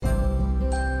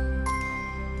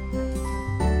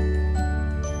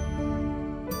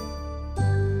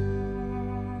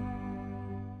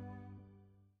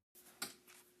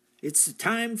It's the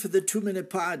time for the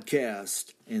 2-Minute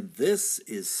Podcast, and this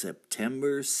is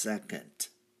September 2nd.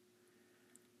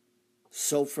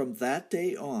 So from that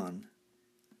day on,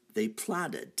 they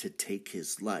plotted to take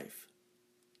his life.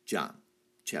 John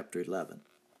chapter 11.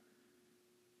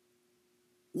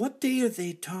 What day are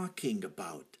they talking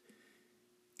about?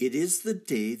 It is the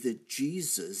day that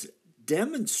Jesus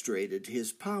demonstrated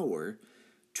his power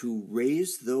to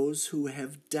raise those who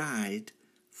have died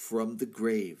from the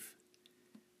grave.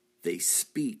 They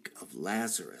speak of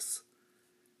Lazarus.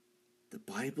 The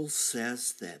Bible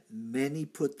says that many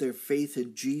put their faith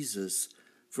in Jesus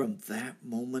from that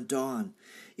moment on.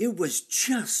 It was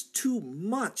just too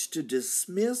much to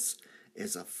dismiss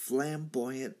as a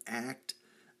flamboyant act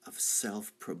of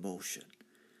self-promotion.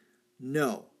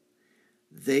 No,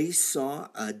 they saw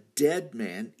a dead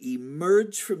man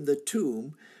emerge from the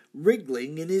tomb,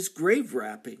 wriggling in his grave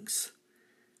wrappings.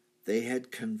 They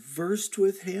had conversed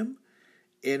with him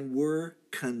and were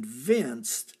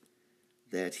convinced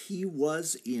that he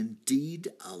was indeed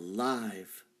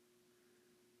alive.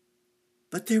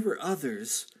 But there were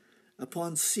others,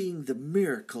 upon seeing the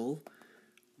miracle,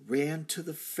 ran to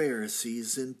the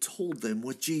Pharisees and told them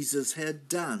what Jesus had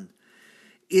done.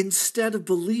 Instead of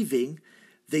believing,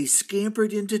 they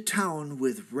scampered into town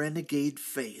with renegade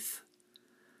faith.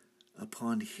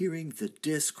 Upon hearing the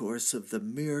discourse of the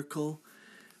miracle,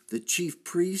 the chief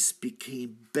priests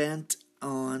became bent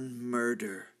on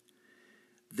murder.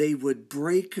 They would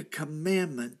break a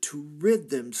commandment to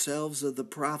rid themselves of the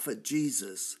prophet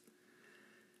Jesus.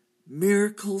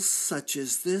 Miracles such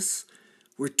as this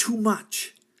were too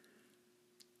much,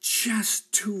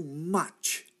 just too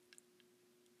much.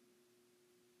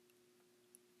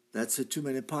 That's a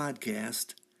 2-Minute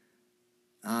Podcast.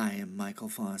 I am Michael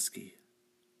Foskey.